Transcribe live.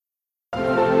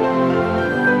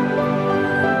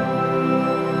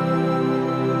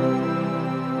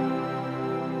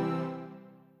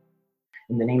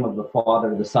the name of the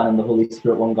Father, the Son, and the Holy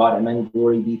Spirit, one God. Amen.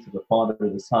 Glory be to the Father,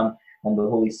 the Son, and the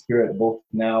Holy Spirit, both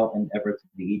now and ever to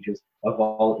the ages of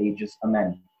all ages.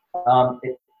 Amen.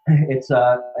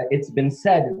 It's been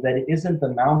said that it isn't the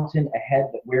mountain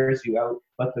ahead that wears you out,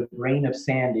 but the grain of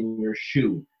sand in your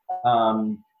shoe.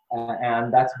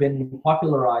 And that's been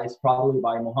popularized probably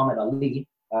by Muhammad Ali,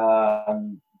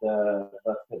 the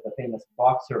famous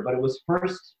boxer, but it was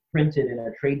first printed in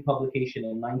a trade publication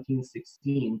in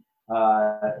 1916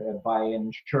 by an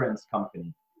insurance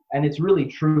company. And it's really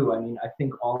true. I mean, I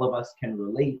think all of us can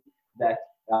relate that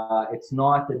it's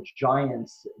not the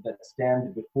giants that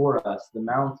stand before us, the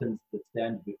mountains that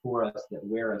stand before us that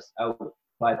wear us out,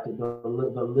 but the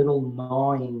little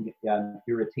gnawing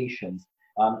irritations.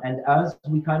 And as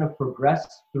we kind of progress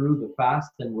through the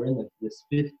fast, and we're in this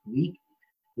 5th week,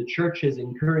 the church is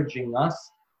encouraging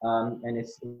us and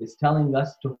it's telling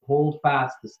us to hold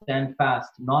fast, to stand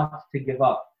fast, not to give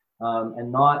up,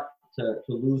 and not to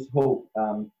lose hope,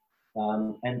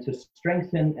 and to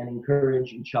strengthen and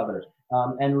encourage each other.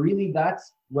 And really,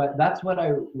 that's what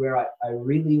I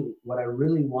really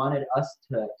wanted us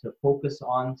to focus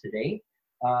on today,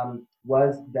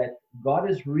 was that God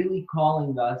is really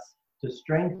calling us to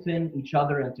strengthen each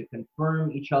other and to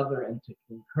confirm each other and to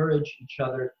encourage each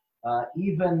other,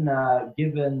 even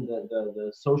given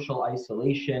the social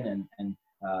isolation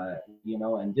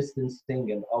and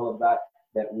distancing and all of that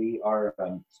we are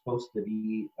supposed to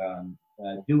be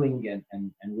doing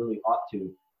and really ought to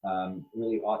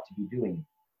be doing.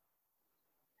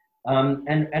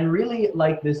 And really,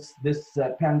 like this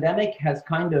pandemic has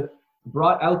kind of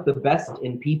brought out the best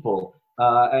in people.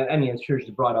 I mean, it's sure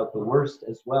it's brought out the worst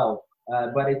as well.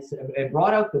 But it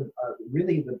brought out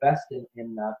really the best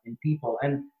in people.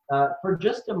 And for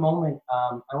just a moment,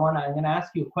 I'm going to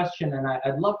ask you a question, and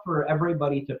I'd love for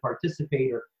everybody to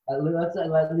participate, or let's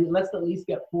at least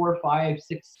get 4, 5,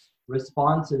 6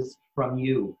 responses from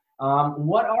you.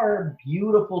 What are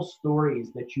beautiful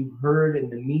stories that you've heard in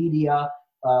the media,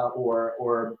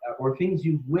 or things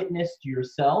you've witnessed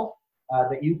yourself,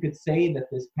 that you could say that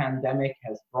this pandemic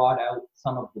has brought out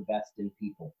some of the best in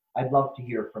people? I'd love to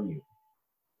hear from you.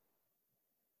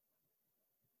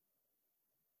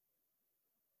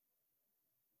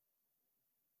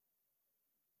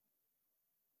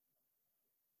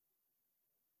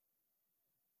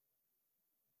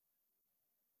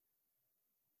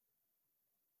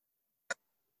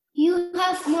 You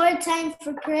have more time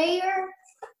for prayer.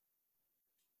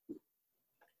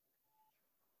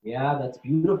 Yeah, that's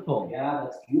beautiful. Yeah,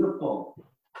 that's beautiful.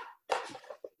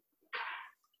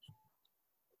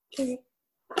 Okay.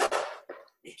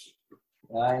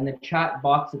 In the chat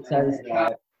box, it says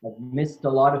I've missed a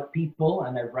lot of people,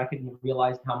 and I've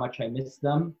realized how much I miss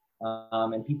them.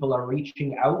 And people are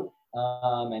reaching out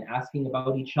and asking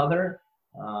about each other.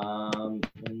 And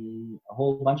a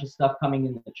whole bunch of stuff coming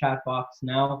in the chat box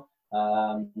now.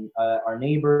 Our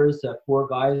neighbors, 4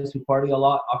 guys who party a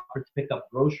lot, offered to pick up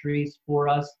groceries for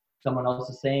us. Someone else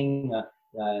is saying,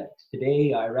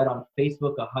 today I read on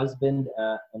Facebook a husband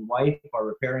and wife are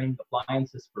repairing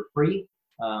appliances for free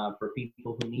for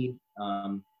people who need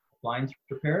appliance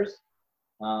repairs.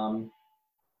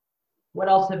 What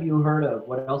else have you heard of?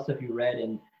 What else have you read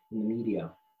in the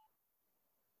media?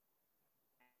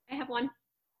 I have one.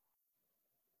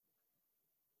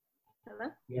 Hello?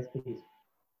 Yes, please.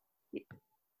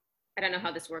 I don't know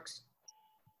how this works.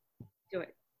 Do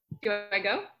I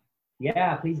go?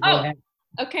 Yeah, please go ahead.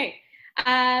 Okay.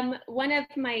 One of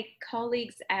my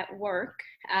colleagues at work,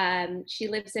 she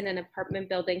lives in an apartment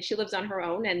building. She lives on her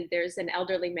own, and there's an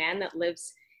elderly man that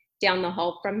lives down the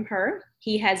hall from her.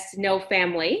 He has no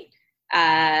family.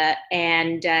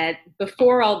 And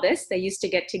before all this, they used to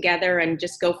get together and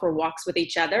just go for walks with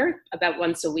each other about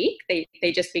once a week.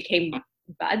 They just became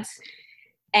buds.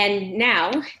 And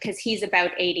now, because he's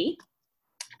about 80,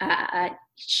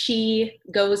 she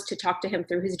goes to talk to him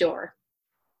through his door.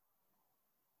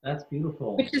 That's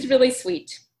beautiful. Which is really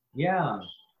sweet. Yeah.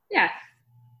 Yeah.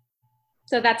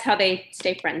 So that's how they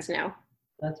stay friends now.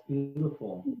 That's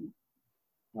beautiful.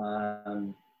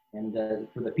 And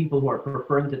for the people who are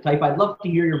preferring to type, I'd love to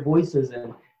hear your voices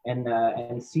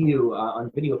and see you on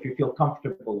video if you feel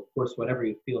comfortable. Of course, whatever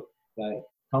you feel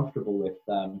comfortable with.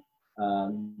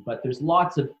 But there's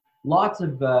lots of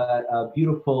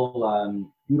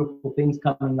beautiful things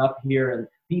coming up here, and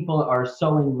people are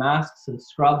sewing masks and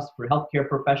scrubs for healthcare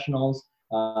professionals.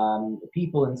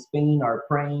 People in Spain are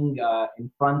praying in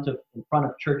front of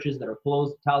churches that are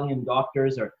closed. Italian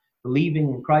doctors are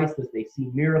believing in Christ as they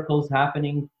see miracles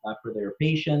happening for their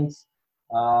patients.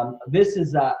 This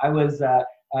is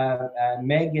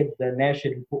Megan the Nesh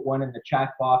had put one in the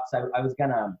chat box. I was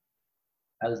gonna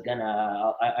I was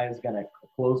gonna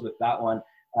close with that one.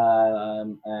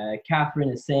 Catherine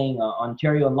is saying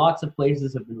Ontario and lots of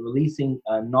places have been releasing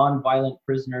non-violent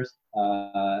prisoners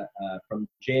from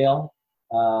jail.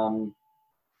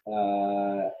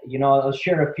 You know, I'll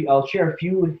share a few. I'll share a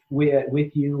few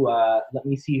with you. Let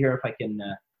me see here if I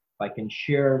can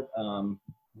share.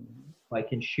 If I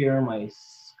can share my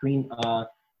screen.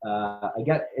 I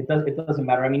get it. It doesn't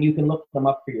matter. I mean, you can look them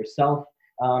up for yourself.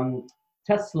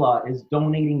 Tesla is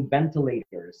donating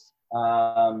ventilators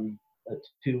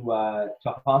to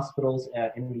hospitals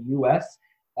in the U.S.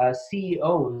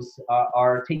 CEOs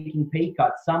are taking pay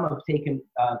cuts. Some have taken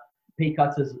pay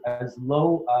cuts as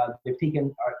low. Are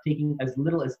taking as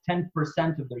little as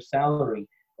 10% of their salary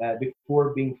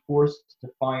before being forced to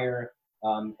fire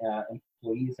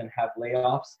employees and have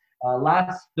layoffs.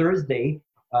 Last Thursday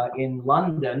in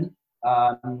London,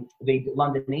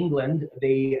 London, England,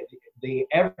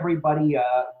 everybody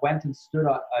went and stood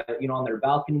up, on their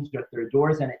balconies or at their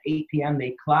doors, and at 8 p.m.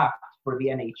 they clapped for the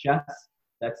NHS.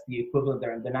 That's the equivalent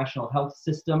there in the National Health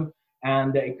System,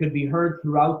 and it could be heard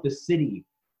throughout the city.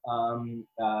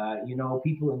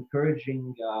 People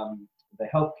encouraging the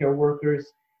healthcare workers.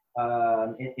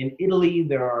 In Italy,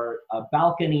 there are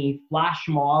balcony flash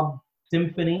mob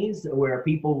symphonies where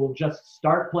people will just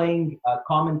start playing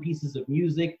common pieces of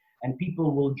music, and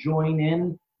people will join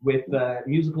in with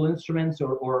musical instruments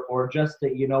or just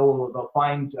they'll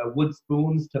find wood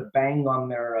spoons to bang on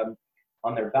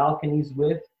their balconies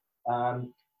with.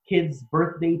 Kids'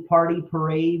 birthday party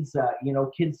parades.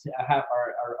 Kids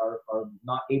are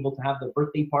not able to have their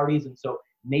birthday parties, and so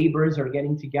neighbors are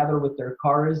getting together with their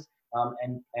cars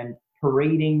and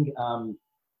parading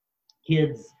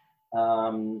kids.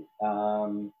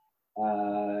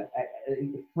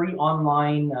 Free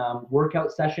online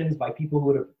workout sessions by people who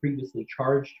would have previously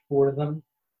charged for them.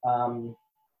 And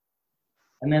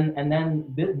then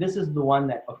this is the one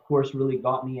that, of course, really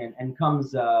got me and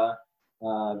comes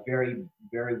very,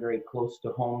 very, very close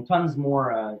to home. Tons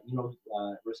more,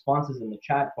 responses in the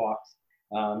chat box,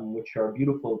 which are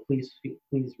beautiful. Please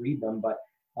read them. But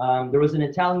there was an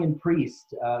Italian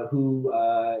priest who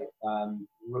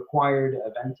required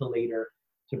a ventilator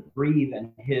to breathe,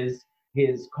 and his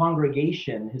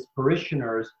congregation, his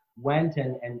parishioners, went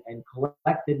and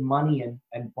collected money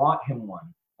and bought him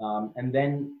one. And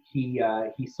then he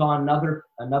saw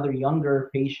another younger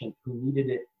patient who needed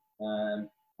it,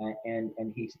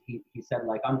 and he said,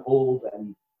 like, I'm old,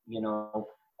 and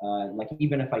like,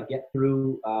 even if I get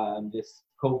through this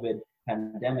COVID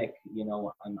pandemic,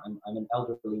 I'm an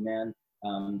elderly man.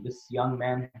 This young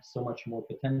man has so much more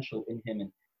potential in him,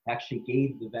 and actually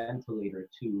gave the ventilator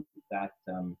to that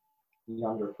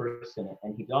younger person,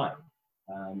 and he died.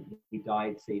 He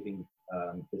died saving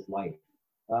his life.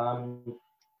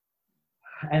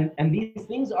 And these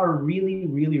things are really,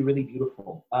 really, really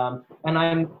beautiful. And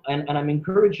I'm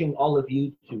encouraging all of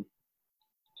you to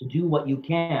do what you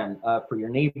can for your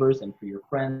neighbors and for your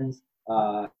friends,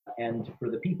 and for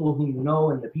the people who you know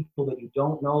and the people that you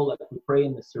don't know. Like we pray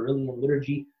in the Cyrillian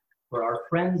liturgy for our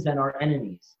friends and our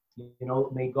enemies.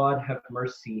 May God have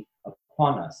mercy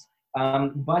upon us.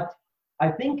 But I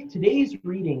think today's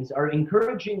readings are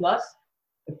encouraging us.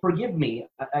 Forgive me,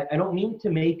 I don't mean to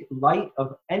make light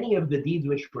of any of the deeds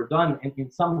which were done, and in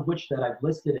some of which that I've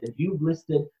listed and you've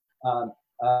listed.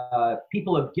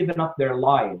 People have given up their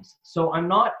lives. So I'm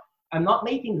not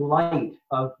making light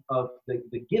of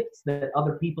the gifts that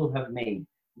other people have made.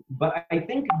 But I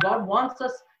think God wants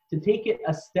us to take it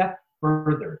a step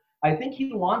further. I think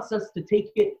he wants us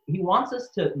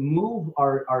to move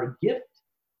our gift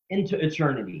into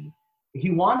eternity. He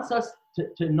wants us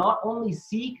to not only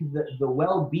seek the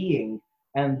well-being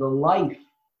and the life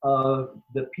of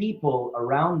the people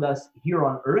around us here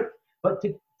on earth, but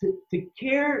to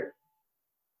care.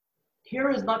 Care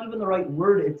is not even the right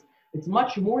word. It's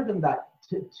much more than that.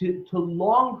 To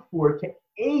long for, to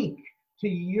ache, to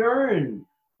yearn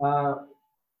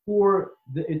for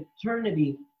the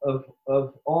eternity of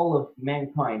all of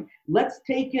mankind. Let's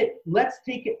take it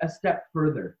a step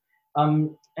further.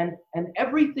 And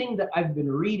everything that I've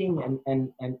been reading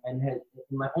and had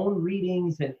in my own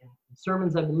readings and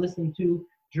sermons I've been listening to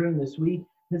during this week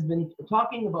has been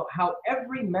talking about how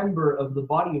every member of the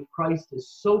body of Christ is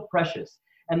so precious,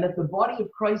 and that the body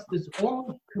of Christ is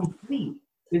only complete,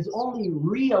 is only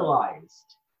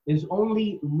realized, it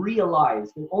only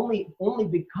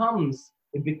becomes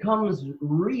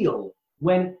real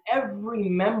when every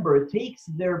member takes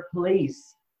their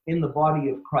place in the body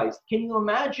of Christ. Can you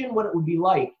imagine what it would be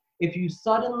like if you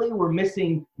suddenly were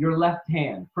missing your left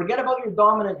hand? Forget about your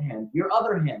dominant hand, your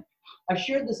other hand. I've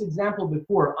shared this example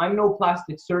before. I'm no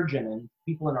plastic surgeon, and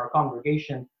people in our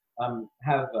congregation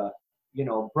have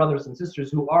brothers and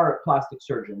sisters who are plastic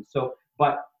surgeons. So,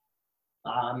 but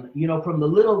from the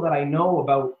little that I know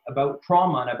about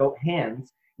trauma and about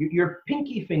hands, your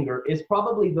pinky finger is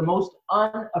probably the most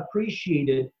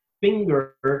unappreciated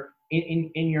finger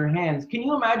in your hands. Can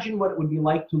you imagine what it would be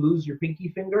like to lose your pinky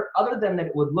finger, other than that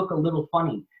it would look a little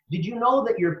funny? Did you know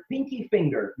that your pinky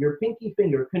finger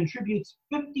contributes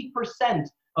 50%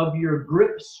 of your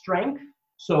grip strength?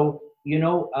 So,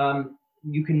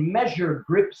 you can measure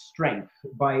grip strength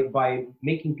by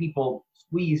making people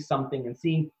squeeze something and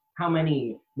seeing how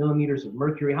many millimeters of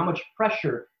mercury, how much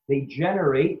pressure they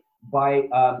generate by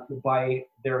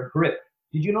their grip.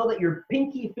 Did you know that your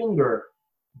pinky finger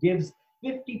gives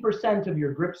 50% of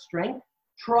your grip strength?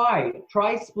 Try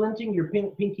splinting your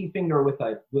pinky finger with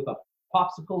a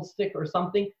popsicle stick or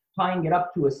something, tying it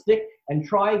up to a stick, and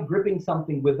try gripping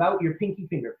something without your pinky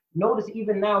finger. Notice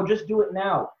even now, just do it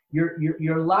now.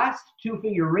 Your last two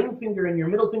fingers, your ring finger and your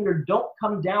middle finger, don't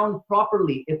come down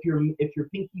properly if your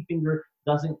pinky finger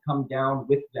doesn't come down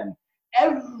with them.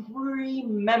 Every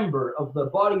member of the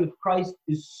body of Christ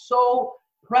is so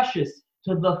precious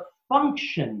to the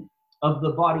function of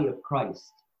the body of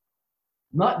Christ.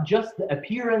 Not just the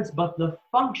appearance, but the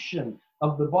function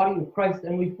of the body of Christ.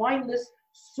 And we find this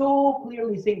so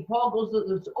clearly. St. Paul goes to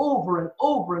this over and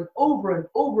over and over and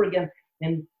over again.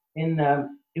 And in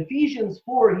Ephesians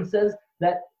 4, he says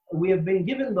that we have been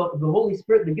given the Holy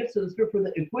Spirit, the gifts of the Spirit, for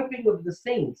the equipping of the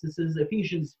saints. This is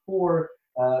Ephesians 4,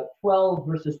 12,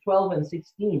 verses 12 and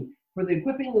 16. For the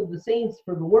equipping of the saints,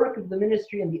 for the work of the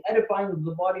ministry and the edifying of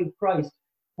the body of Christ,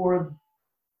 from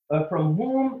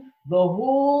whom the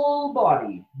whole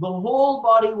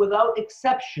body without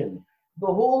exception, the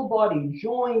whole body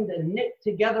joined and knit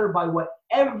together by what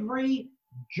every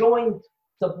joint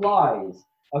supplies,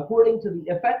 according to the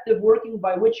effective working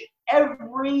by which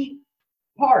every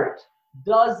part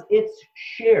does its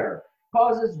share,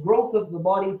 causes growth of the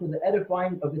body for the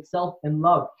edifying of itself in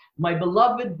love. My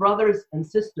beloved brothers and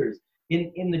sisters,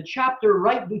 in the chapter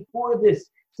right before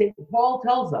this, St. Paul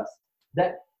tells us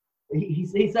that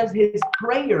he says his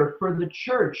prayer for the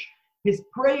church, his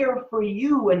prayer for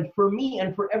you and for me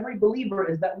and for every believer,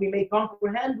 is that we may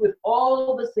comprehend with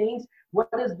all the saints what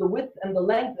is the width and the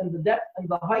length and the depth and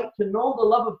the height, to know the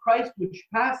love of Christ which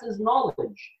passes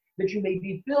knowledge, that you may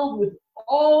be filled with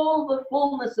all the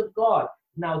fullness of God.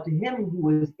 Now to him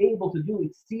who is able to do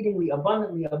exceedingly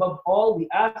abundantly above all we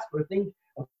ask or think,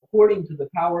 according to the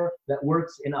power that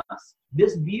works in us.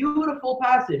 This beautiful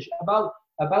passage about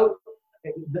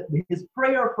his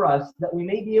prayer for us, that we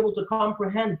may be able to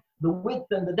comprehend the width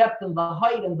and the depth and the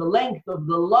height and the length of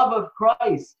the love of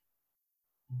Christ.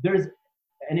 There's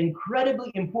an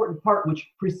incredibly important part which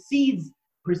precedes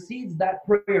that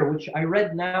prayer, which I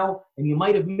read now, and you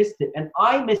might have missed it, and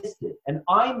I missed it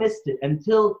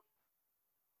until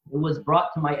it was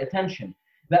brought to my attention,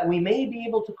 that we may be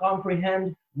able to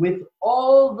comprehend with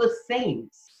all the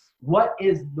saints what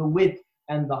is the width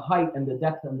and the height and the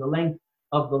depth and the length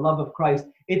of the love of Christ.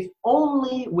 It's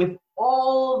only with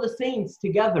all the saints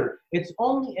together, it's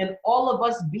only in all of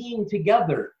us being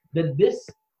together that this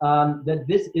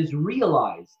is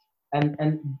realized,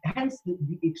 and hence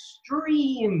the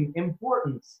extreme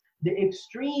importance,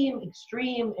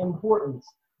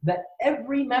 that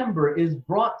every member is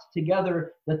brought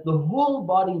together, that the whole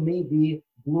body may be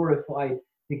glorified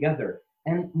together.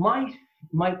 And my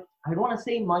I don't want to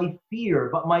say my fear,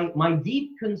 but my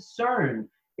deep concern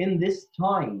in this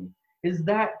time is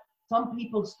that some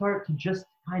people start to just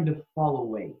kind of fall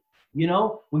away.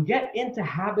 We get into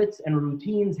habits and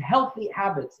routines, healthy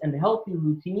habits and healthy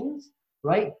routines,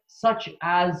 right? Such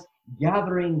as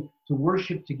gathering to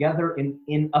worship together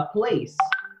in a place,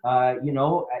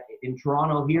 in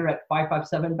Toronto here at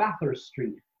 557 Bathurst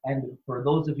Street. And for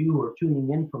those of you who are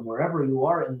tuning in from wherever you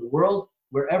are in the world,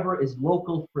 wherever is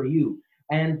local for you.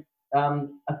 And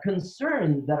a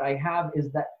concern that I have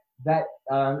is that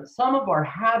some of our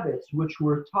habits which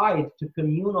were tied to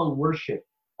communal worship,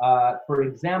 for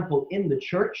example, in the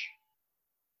church,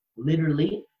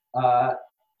 literally, our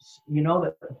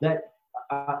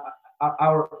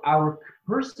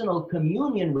personal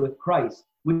communion with Christ,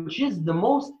 which is the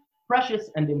most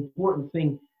precious and important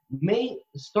thing, may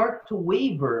start to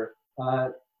waver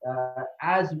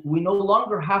as we no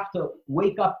longer have to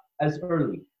wake up as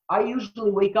early. I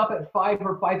usually wake up at 5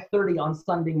 or 5:30 on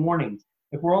Sunday mornings.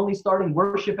 If we're only starting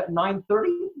worship at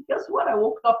 9:30, guess what? I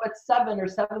woke up at 7 or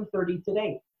 7:30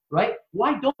 today, right?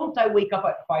 Why don't I wake up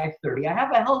at 5:30? I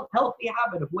have a healthy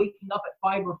habit of waking up at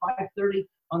 5 or 5:30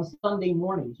 on Sunday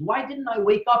mornings. Why didn't I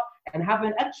wake up and have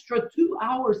an extra 2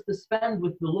 hours to spend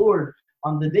with the Lord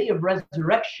on the day of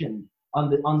resurrection,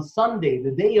 on Sunday,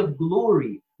 the day of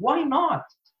glory, Why not?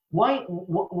 Why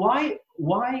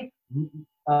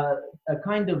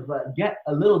kind of get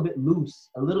a little bit loose,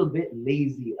 a little bit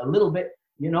lazy, a little bit,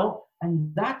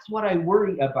 and that's what I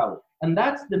worry about. And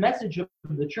that's the message of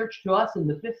the church to us in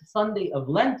the 5th Sunday of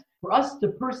Lent, for us to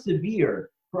persevere,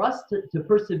 for us to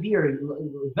persevere.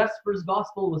 Vespers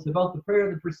Gospel was about the prayer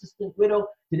of the persistent widow.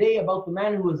 Today about the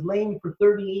man who was lame for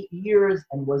 38 years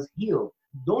and was healed.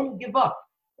 Don't give up.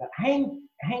 Hang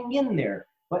in there.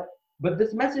 But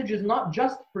this message is not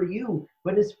just for you,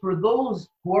 but it's for those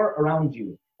who are around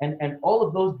you and all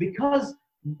of those, because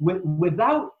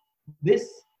without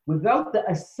the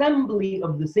assembly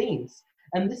of the saints,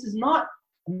 and this is not,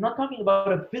 I'm not talking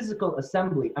about a physical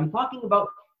assembly, I'm talking about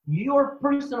your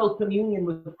personal communion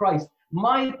with Christ,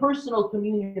 my personal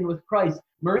communion with Christ,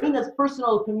 Marina's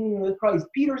personal communion with Christ,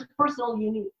 Peter's personal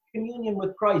communion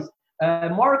with Christ,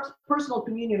 Mark's personal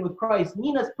communion with Christ,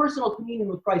 Nina's personal communion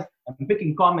with Christ. I'm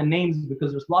picking common names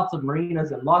because there's lots of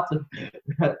Marinas and lots of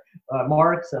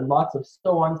Marks and lots of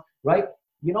so on, right?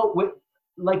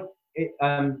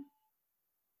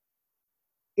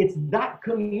 It's that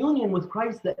communion with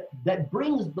Christ that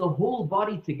brings the whole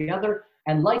body together.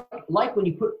 And like when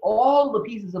you put all the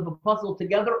pieces of a puzzle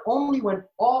together, only when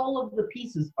all of the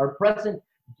pieces are present,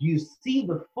 do you see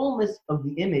the fullness of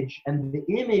the image, and the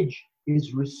image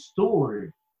is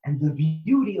restored, and the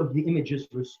beauty of the image is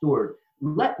restored.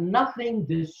 Let nothing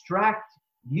distract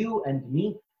you and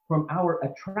me from our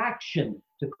attraction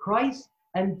to Christ.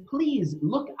 And please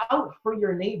look out for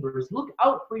your neighbors, look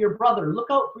out for your brother,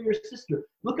 look out for your sister,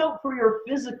 look out for your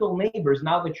physical neighbors.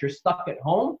 Now that you're stuck at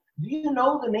home, do you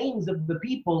know the names of the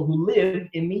people who live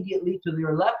immediately to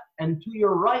your left and to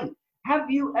your right?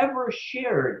 Have you ever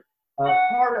shared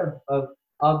part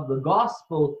of the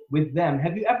gospel with them?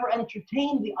 Have you ever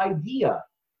entertained the idea?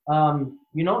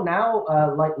 Now,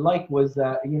 like was,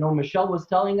 Michelle was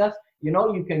telling us, you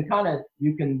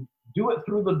can do it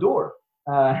through the door.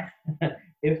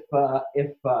 If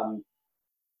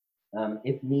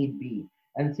need be.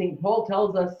 And St. Paul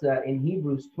tells us in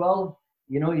Hebrews 12,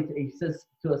 he says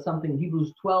to us something,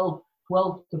 Hebrews 12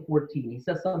 to 14. He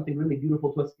says something really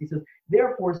beautiful to us. He says,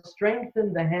 therefore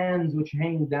strengthen the hands which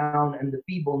hang down and the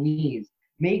feeble knees.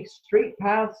 Make straight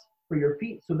paths for your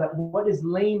feet, so that what is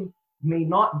lame may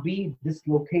not be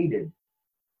dislocated,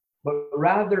 but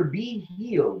rather be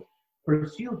healed.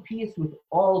 Pursue peace with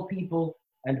all people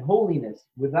and holiness,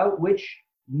 without which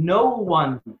no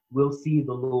one will see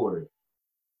the Lord.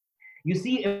 You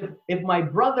see, if my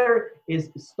brother is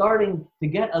starting to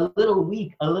get a little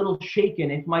weak, a little shaken,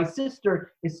 if my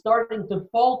sister is starting to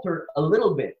falter a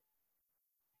little bit,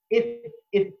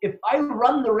 if I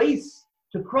run the race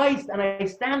to Christ and I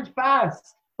stand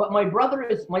fast, but my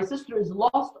sister is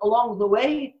lost along the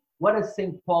way, what does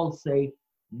St. Paul say?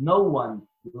 No one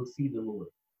will see the Lord.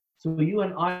 So you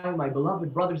and I, my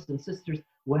beloved brothers and sisters,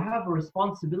 will have a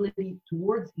responsibility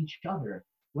towards each other.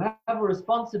 We have a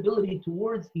responsibility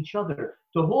towards each other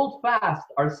to hold fast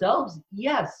ourselves,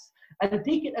 yes, and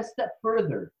take it a step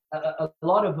further. A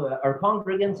lot of our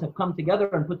congregants have come together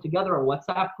and put together a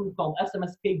WhatsApp group called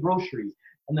SMSK Groceries,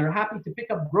 and they're happy to pick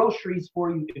up groceries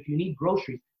for you if you need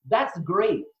groceries. That's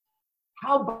great.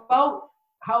 How about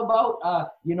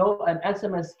an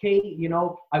SMSK,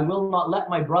 I will not let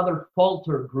my brother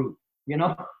falter group,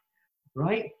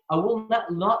 right? I will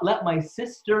not let my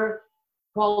sister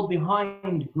fall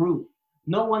behind group.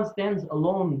 No one stands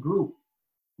alone group.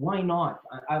 Why not?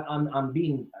 I'm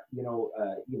being,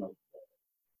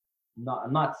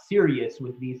 not serious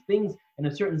with these things in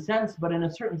a certain sense, but in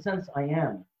a certain sense I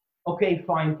am. Okay,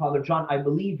 fine, Father John, I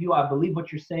believe you. I believe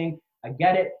what you're saying. I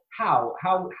get it. How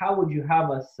would you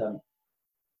have us?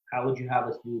 How would you have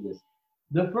us do this?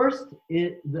 The first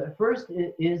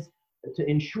is to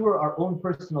ensure our own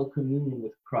personal communion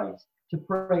with Christ, to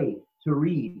pray, to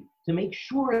read, to make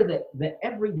sure that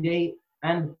every day,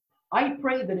 and I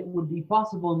pray that it would be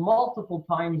possible multiple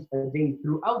times a day,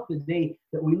 throughout the day,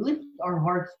 that we lift our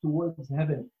hearts towards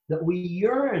heaven, that we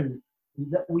yearn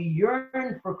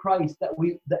for Christ, that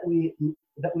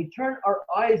we turn our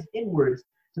eyes inwards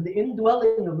to the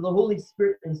indwelling of the Holy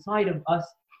Spirit inside of us,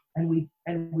 and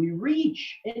we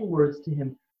reach inwards to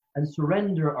Him and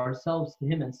surrender ourselves to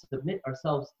Him and submit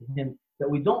ourselves to Him, that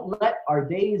we don't let our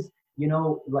days,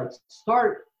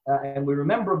 start and we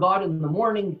remember God in the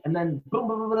morning, and then boom,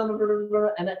 boom, boom, boom, boom, boom,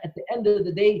 and then at the end of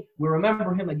the day, we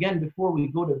remember Him again before we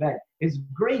go to bed. It's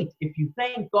great if you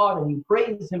thank God and you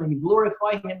praise Him and you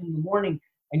glorify Him in the morning,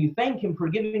 and you thank Him for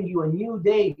giving you a new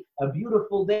day, a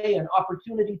beautiful day, a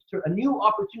new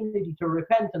opportunity to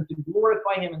repent and to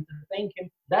glorify Him and to thank Him.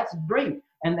 That's great.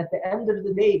 And at the end of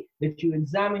the day, that you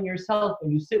examine yourself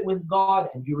and you sit with God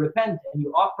and you repent and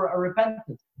you offer a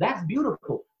repentance. That's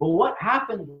beautiful. But what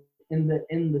happened in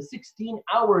the 16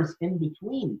 hours in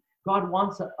between? God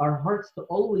wants our hearts to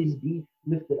always be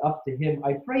lifted up to Him.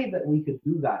 I pray that we could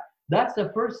do that. That's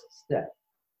the first step.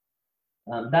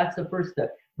 That's the first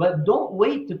step. But don't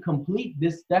wait to complete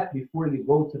this step before you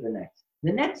go to the next.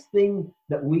 The next thing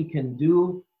that we can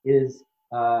do is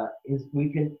we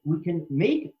can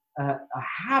make a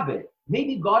habit.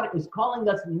 Maybe God is calling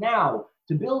us now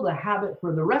to build a habit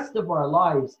for the rest of our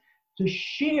lives to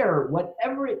share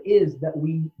whatever it is that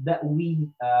we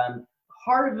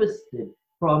harvested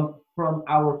from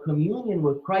our communion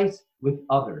with Christ with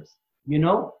others. You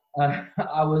know,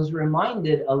 I was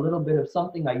reminded a little bit of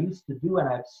something I used to do, and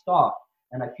I've stopped,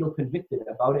 and I feel convicted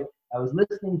about it. I was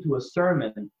listening to a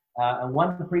sermon, and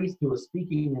one priest who was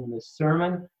speaking in this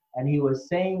sermon, and he was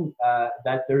saying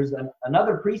that there's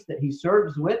another priest that he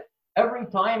serves with. Every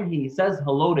time he says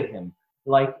hello to him,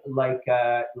 like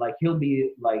he'll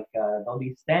be they'll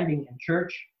be standing in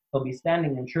church. They'll be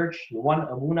standing in church. One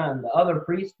Abuna and the other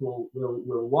priest will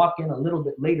walk in a little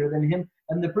bit later than him,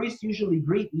 and the priests usually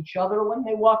greet each other when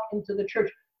they walk into the church.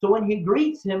 So when he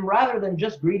greets him, rather than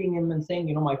just greeting him and saying,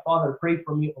 you know, my father, pray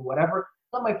for me or whatever,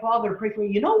 let my father pray for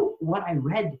you. You know what I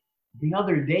read the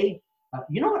other day?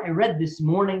 You know what I read this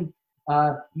morning?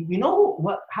 You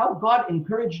know how God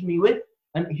encouraged me with?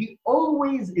 And he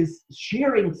always is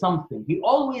sharing something. He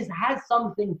always has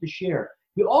something to share.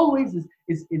 He always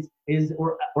is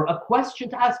or a question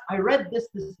to ask. I read this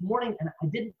morning and I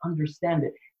didn't understand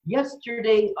it.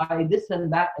 Yesterday, I this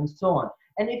and that and so on.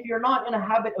 And if you're not in a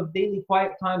habit of daily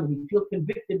quiet time and you feel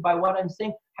convicted by what I'm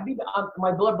saying, Habib,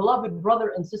 my beloved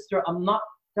brother and sister, I'm not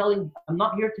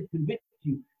here to convict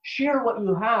you. Share what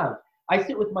you have. I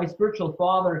sit with my spiritual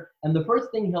father, and the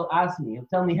first thing he'll ask me, he'll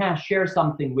tell me, share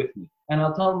something with me. And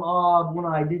I'll tell him,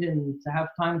 I didn't have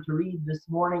time to read this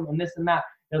morning and this and that.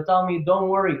 He'll tell me, don't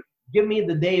worry, give me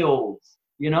the day olds.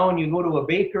 You know, and you go to a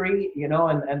bakery, you know,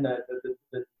 and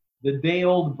the day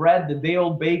old bread, the day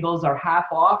old bagels are half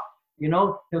off. You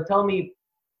know, he'll tell me,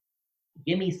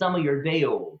 give me some of your day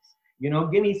olds. You know,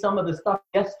 give me some of the stuff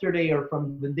yesterday or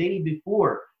from the day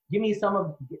before. Give me some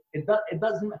of it. It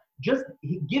doesn't just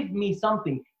give me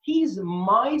something. He's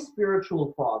my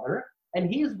spiritual father, and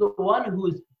he's the one who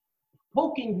is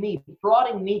poking me,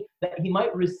 prodding me that he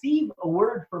might receive a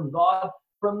word from God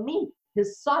from me,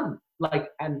 his son.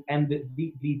 And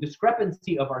the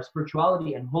discrepancy of our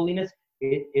spirituality and holiness,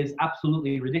 it is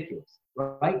absolutely ridiculous,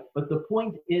 right? But the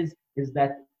point is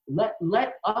that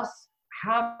let us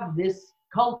have this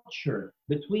culture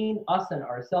between us and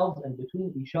ourselves and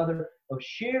between each other of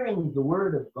sharing the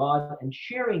word of God and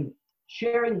sharing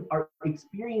our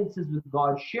experiences with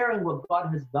God, sharing what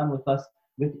God has done with us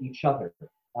with each other.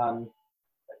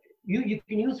 You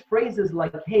can use phrases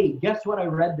like, hey, guess what I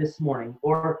read this morning?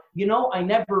 Or, you know, I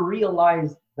never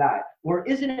realized that. Or,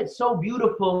 isn't it so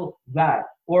beautiful that?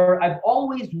 Or, I've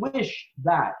always wished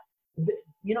that.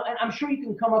 You know, and I'm sure you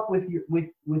can come up with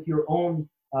your own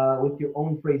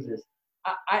phrases.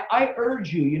 I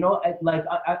urge you, you know,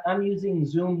 I'm using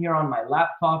Zoom here on my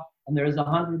laptop, and there's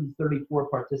 134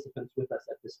 participants with us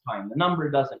at this time. The number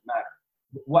doesn't matter.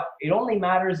 It only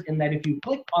matters in that if you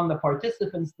click on the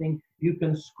participants thing, you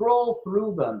can scroll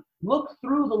through them. Look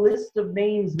through the list of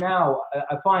names now.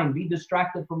 Fine, be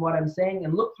distracted from what I'm saying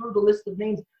and look through the list of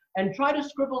names and try to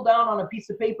scribble down on a piece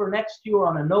of paper next to you or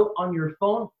on a note on your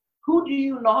phone. Who do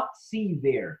you not see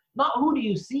there? Not who do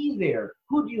you see there,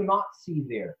 who do you not see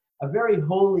there? A very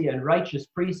holy and righteous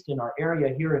priest in our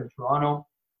area here in Toronto.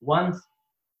 Once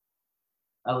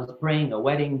I was praying a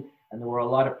wedding and there were a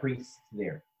lot of priests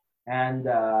there. And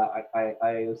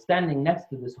I was standing next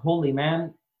to this holy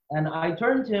man, and I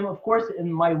turned to him, of course,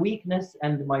 in my weakness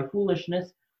and my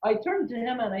foolishness. I turned to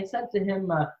him and I said to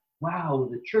him, wow,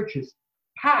 the church is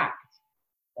packed,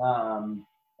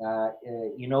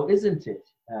 you know, isn't it?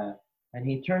 And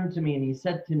he turned to me and he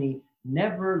said to me,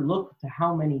 never look to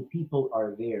how many people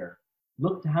are there.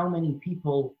 Look to how many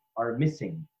people are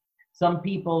missing. Some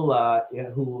people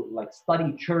who like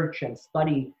study church and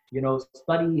study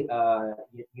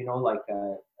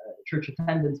church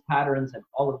attendance patterns and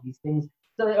all of these things.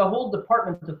 So a whole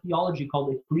department of theology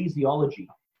called ecclesiology.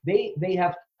 They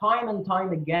have time and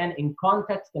time again in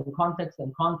context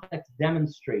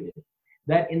demonstrated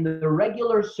that in the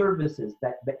regular services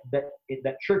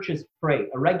that churches pray,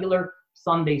 a regular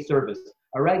Sunday service,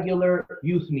 a regular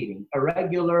youth meeting, a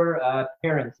regular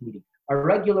parents meeting, a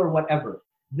regular whatever,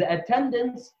 the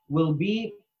attendance will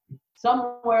be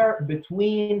somewhere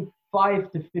between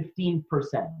 5 to 15%.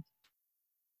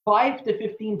 5 to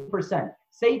 15%,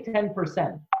 say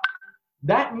 10%.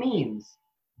 That means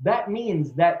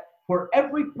that for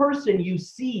every person you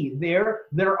see there,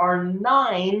 there are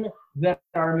 9 that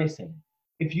are missing.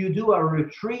 If you do a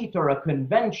retreat or a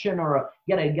convention or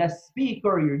get a guest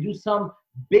speaker, or you do some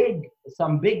big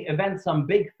event, some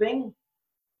big thing,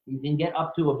 you can get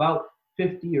up to about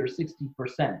 50 or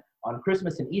 60%. On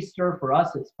Christmas and Easter, for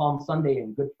us, it's Palm Sunday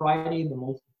and Good Friday, the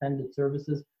most attended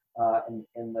services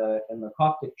in the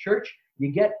Coptic Church.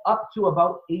 You get up to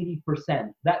about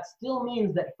 80%. That still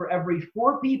means that for every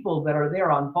 4 people that are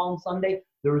there on Palm Sunday,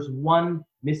 there's 1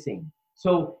 missing.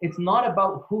 So it's not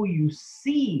about who you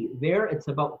see there, it's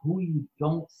about who you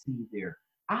don't see there.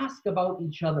 Ask about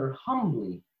each other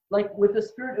humbly, like with a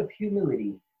spirit of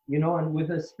humility, you know, and with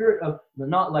a spirit of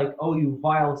not like, oh, you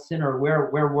vile sinner,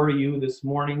 where were you this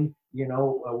morning? You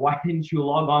know, why didn't you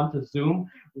log on to Zoom?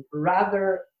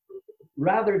 Rather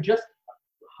just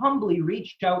humbly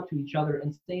reach out to each other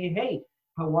and say, hey,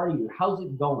 how are you? How's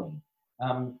it going?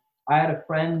 I had a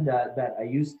friend that I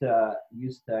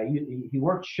he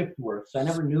worked shift work, so I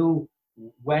never knew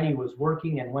when he was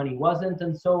working and when he wasn't.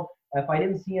 And so if I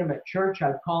didn't see him at church,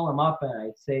 I'd call him up and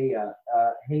I'd say,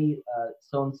 hey,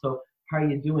 so-and-so, how are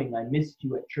you doing? I missed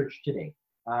you at church today.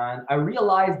 And I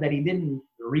realized that he didn't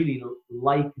really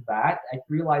like that. I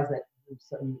realized that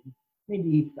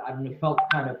maybe, I don't know, felt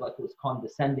kind of like it was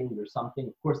condescending or something.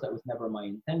 Of course, that was never my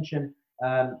intention.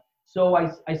 So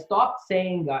I stopped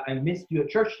saying, I missed you at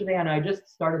church today, and I just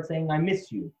started saying, I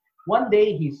miss you. One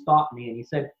day he stopped me and he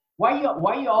said, why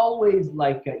you always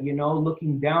like,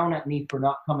 looking down at me for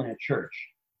not coming to church?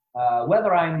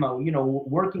 Whether I'm,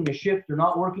 working a shift or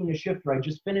not working a shift, or I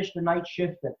just finished a night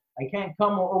shift and I can't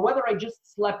come, or whether I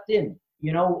just slept in,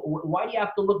 why do you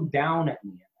have to look down at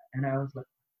me? And I was like,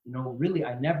 really,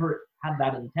 I never had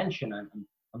that intention.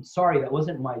 I'm sorry, that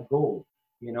wasn't my goal,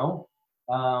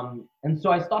 And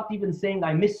so I stopped even saying,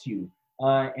 I miss you.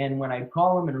 And when I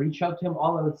call him and reach out to him,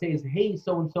 all I would say is, hey,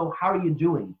 so-and-so, how are you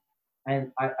doing?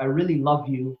 And I really love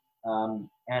you. And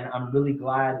I'm really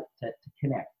glad to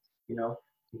connect, to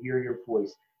hear your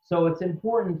voice. So it's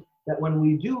important that when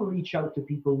we do reach out to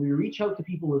people, we reach out to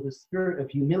people with a spirit of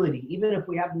humility, even if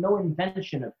we have no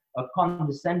intention of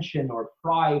condescension or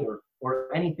pride or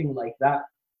anything like that.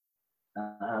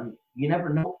 You never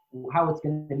know how it's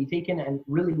going to be taken, and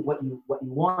really what you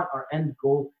want, our end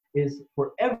goal, is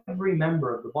for every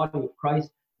member of the body of Christ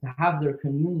to have their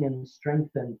communion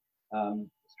strengthened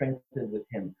with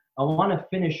him. I want to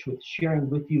finish with sharing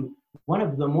with you one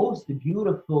of the most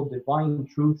beautiful divine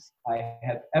truths I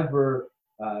have ever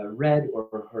read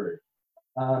or heard.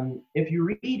 If you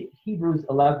read Hebrews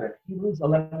 11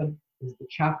 is the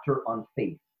chapter on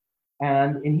faith.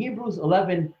 And in Hebrews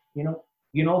 11,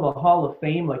 the Hall of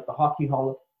Fame, like the Hockey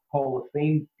Hall of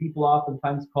Fame, people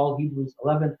oftentimes call Hebrews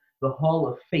 11 the Hall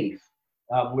of Faith,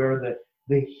 where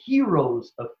the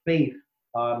heroes of faith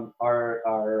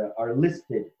are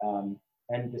listed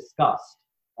and discussed.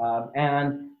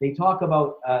 And they talk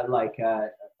about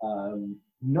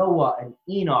Noah and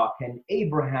Enoch and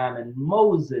Abraham and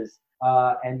Moses,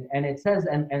 and it says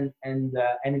and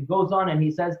it goes on, and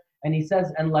he says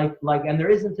and there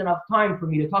isn't enough time for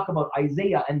me to talk about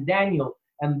Isaiah and Daniel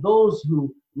and those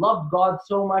who loved God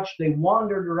so much they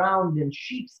wandered around in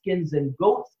sheepskins and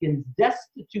goatskins,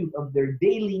 destitute of their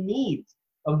daily needs,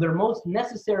 of their most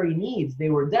necessary needs. They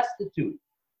were destitute,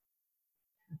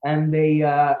 and they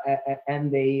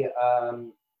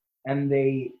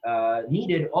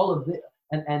needed all of this,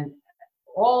 and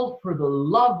all for the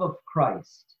love of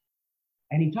Christ.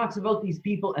 And he talks about these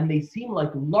people, and they seem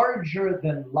like larger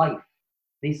than life.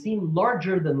 They seem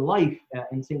larger than life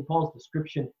in St. Paul's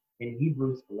description in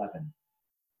Hebrews 11.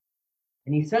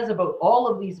 And he says about all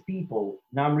of these people,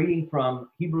 now I'm reading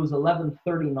from Hebrews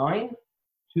 11:39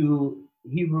 to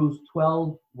Hebrews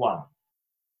 12:1.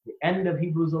 The end of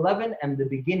Hebrews 11 and the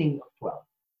beginning of 12.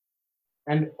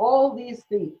 And all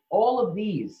of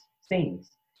these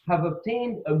saints have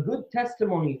obtained a good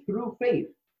testimony through faith,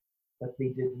 but they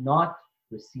did not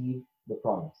receive the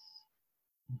promise.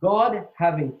 God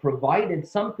having provided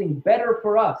something better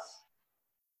for us.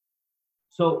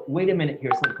 So wait a minute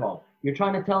here, St. Paul. You're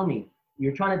trying to tell me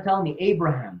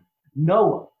Abraham,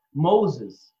 Noah,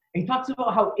 Moses. And he talks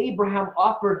about how Abraham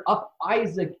offered up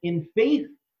Isaac in faith.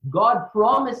 God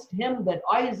promised him that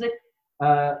Isaac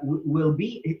will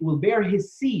bear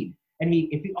his seed. And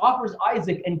if he offers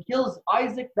Isaac and kills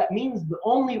Isaac, that means the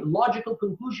only logical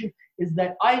conclusion is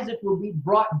that Isaac will be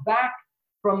brought back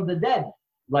from the dead.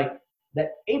 Like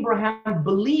that Abraham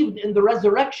believed in the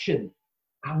resurrection.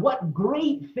 And what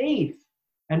great faith.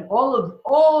 And all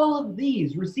of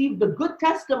these received a good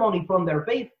testimony from their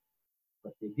faith,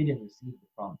 but they didn't receive the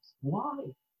promise.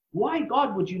 Why? Why,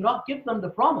 God, would you not give them the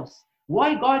promise?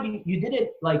 Why, God, you did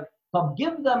it like,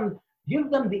 give them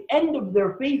the end of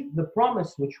their faith, the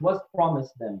promise which was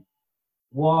promised them.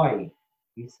 Why?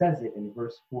 He says it in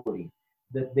verse 40,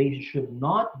 that they should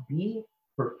not be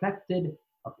perfected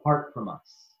apart from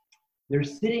us. They're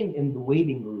sitting in the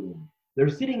waiting room. They're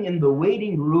sitting in the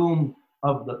waiting room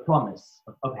of the promise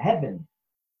of heaven.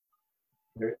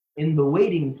 They're in the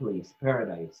waiting place,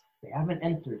 paradise. They haven't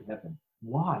entered heaven.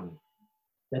 Why?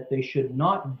 That they should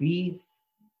not be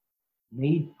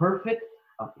made perfect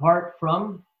apart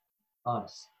from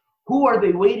us. Who are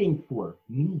they waiting for?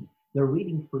 Me. They're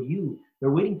waiting for you.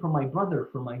 They're waiting for my brother,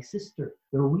 for my sister.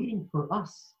 They're waiting for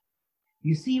us.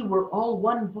 You see, we're all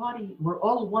one body. We're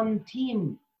all one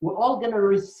team. We're all going to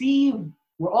receive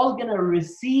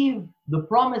the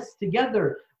promise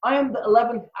together. I am the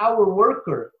 11th hour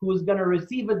worker who is going to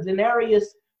receive a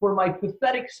denarius for my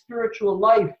pathetic spiritual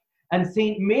life. And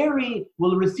Saint Mary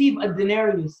will receive a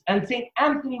denarius. And Saint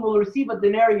Anthony will receive a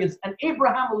denarius. And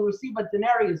Abraham will receive a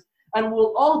denarius. And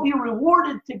we'll all be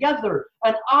rewarded together.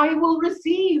 And I will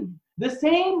receive the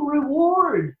same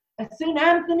reward as Saint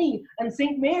Anthony and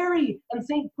Saint Mary and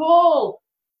Saint Paul.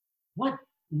 What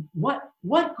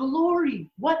glory!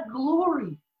 What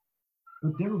glory!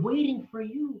 But they're waiting for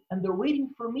you, and they're waiting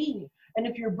for me. And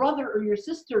if your brother or your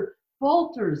sister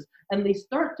falters and they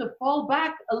start to fall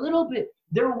back a little bit,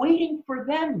 they're waiting for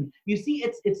them. You see,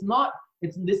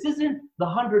 this isn't the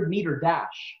 100-meter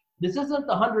dash. This isn't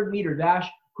the 100-meter dash.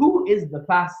 Who is the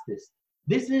fastest?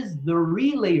 This is the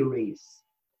relay race.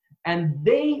 And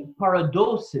they,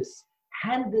 paradosis,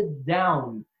 handed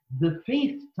down the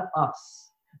faith to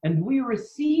us. And we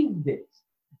received it.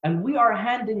 And we are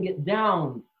handing it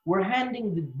down. We're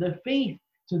handing the faith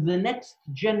to the next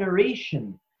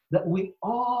generation, that we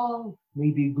all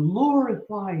may be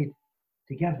glorified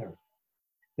together.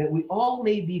 That we all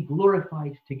may be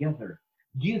glorified together.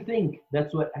 Do you think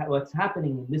that's what's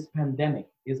happening in this pandemic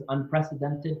is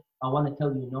unprecedented? I want to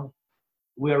tell you no.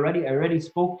 I already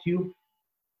spoke to you,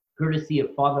 courtesy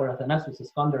of Father Athanasius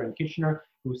Iskander in Kitchener,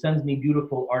 who sends me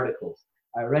beautiful articles.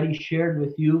 I already shared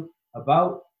with you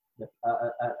about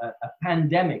a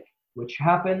pandemic which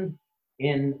happened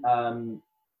in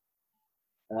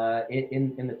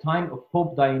the time of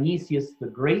Pope Dionysius the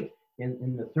Great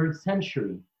in the 3rd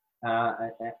century,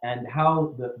 and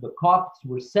how the Copts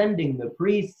were sending the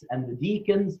priests and the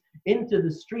deacons into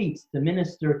the streets to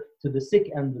minister to the sick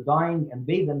and the dying, and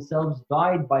they themselves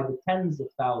died by the tens of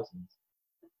thousands.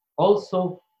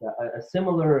 Also, a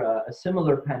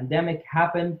similar pandemic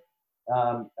happened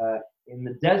in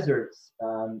the deserts,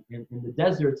 in the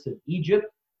deserts of Egypt,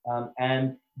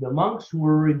 and the monks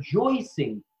were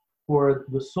rejoicing for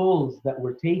the souls that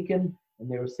were taken, and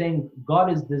they were saying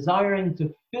God is desiring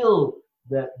to fill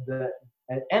the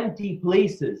empty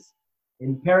places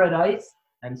in paradise,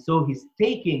 and so he's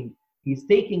taking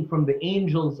from the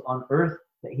angels on earth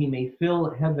that he may fill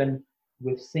heaven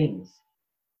with saints.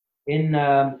 In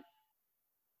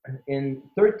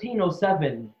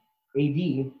 1307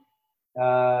 AD,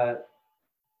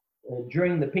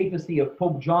 during the papacy of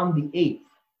Pope John VIII,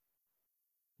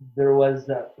 there was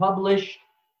published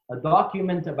a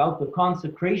document about the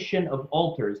consecration of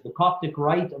altars, the Coptic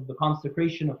rite of the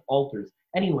consecration of altars.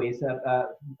 Anyways, I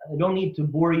don't need to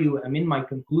bore you. I'm in my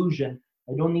conclusion.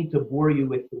 I don't need to bore you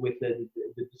with the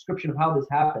description of how this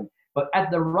happened. But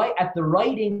at the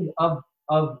writing of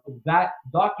that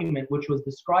document, which was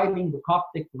describing the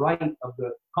Coptic rite of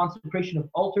the consecration of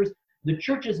altars, the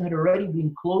churches had already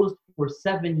been closed for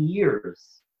 7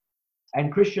 years.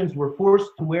 And Christians were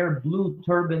forced to wear blue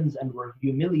turbans and were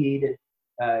humiliated.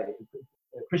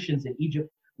 Christians in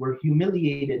Egypt were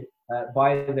humiliated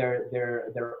by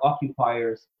their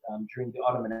occupiers during the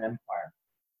Ottoman Empire.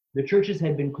 The churches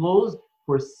had been closed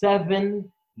for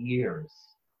 7 years.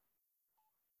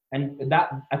 And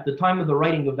that, at the time of the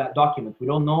writing of that document, I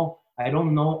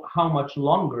don't know how much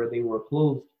longer they were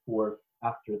closed for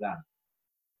after that.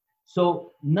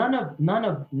 So none of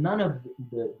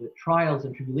the trials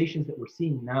and tribulations that we're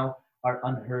seeing now are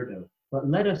unheard of. But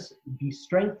let us be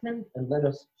strengthened, and let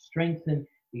us strengthen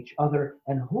each other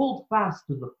and hold fast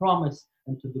to the promise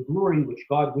and to the glory which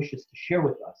God wishes to share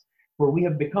with us. For we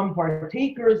have become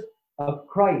partakers of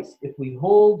Christ if we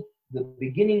hold the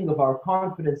beginning of our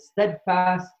confidence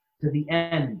steadfast to the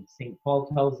end, St. Paul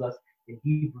tells us in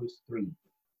Hebrews 3.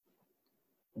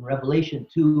 In Revelation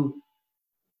 2,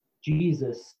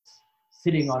 Jesus,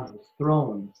 sitting on his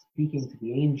throne, speaking to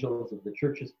the angels of the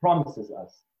churches, promises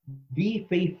us, be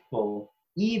faithful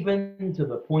even to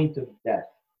the point of death,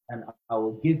 and I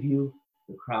will give you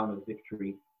the crown of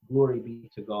victory. Glory be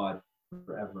to God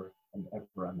forever and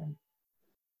ever. Amen.